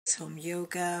Home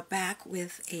Yoga, back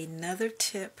with another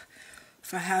tip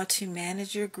for how to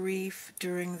manage your grief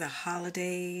during the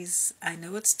holidays. I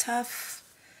know it's tough,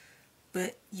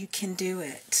 but you can do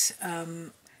it.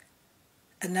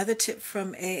 Another tip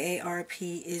from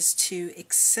AARP is to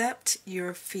accept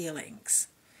your feelings.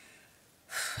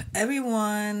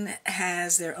 Everyone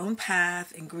has their own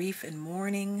path in grief and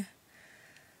mourning.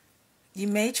 You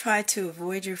may try to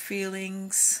avoid your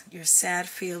feelings, your sad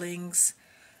feelings.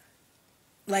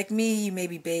 Like me, you may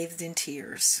be bathed in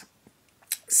tears.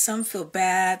 Some feel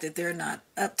bad that they're not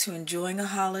up to enjoying a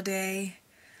holiday.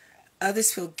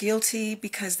 Others feel guilty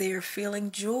because they are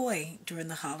feeling joy during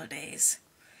the holidays.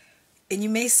 And you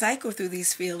may cycle through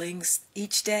these feelings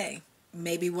each day.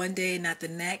 Maybe one day, not the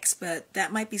next, but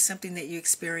that might be something that you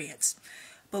experience.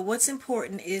 But what's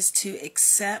important is to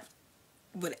accept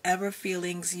whatever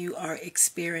feelings you are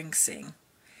experiencing,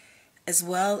 as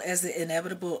well as the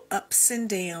inevitable ups and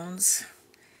downs.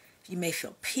 You may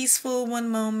feel peaceful one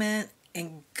moment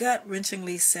and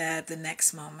gut-wrenchingly sad the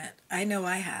next moment. I know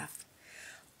I have.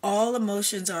 All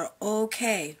emotions are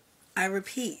okay. I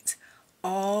repeat,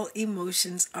 all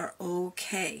emotions are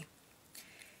okay.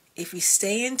 If you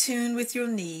stay in tune with your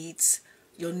needs,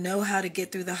 you'll know how to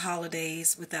get through the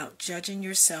holidays without judging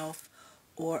yourself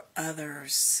or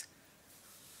others.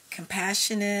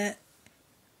 Compassionate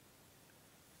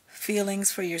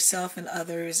feelings for yourself and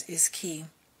others is key.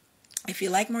 If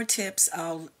you like more tips,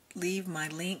 I'll leave my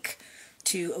link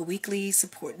to a weekly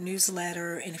support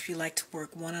newsletter. And if you like to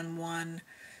work one-on-one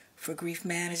for grief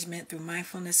management through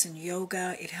mindfulness and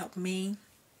yoga, it helped me.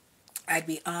 I'd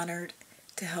be honored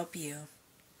to help you.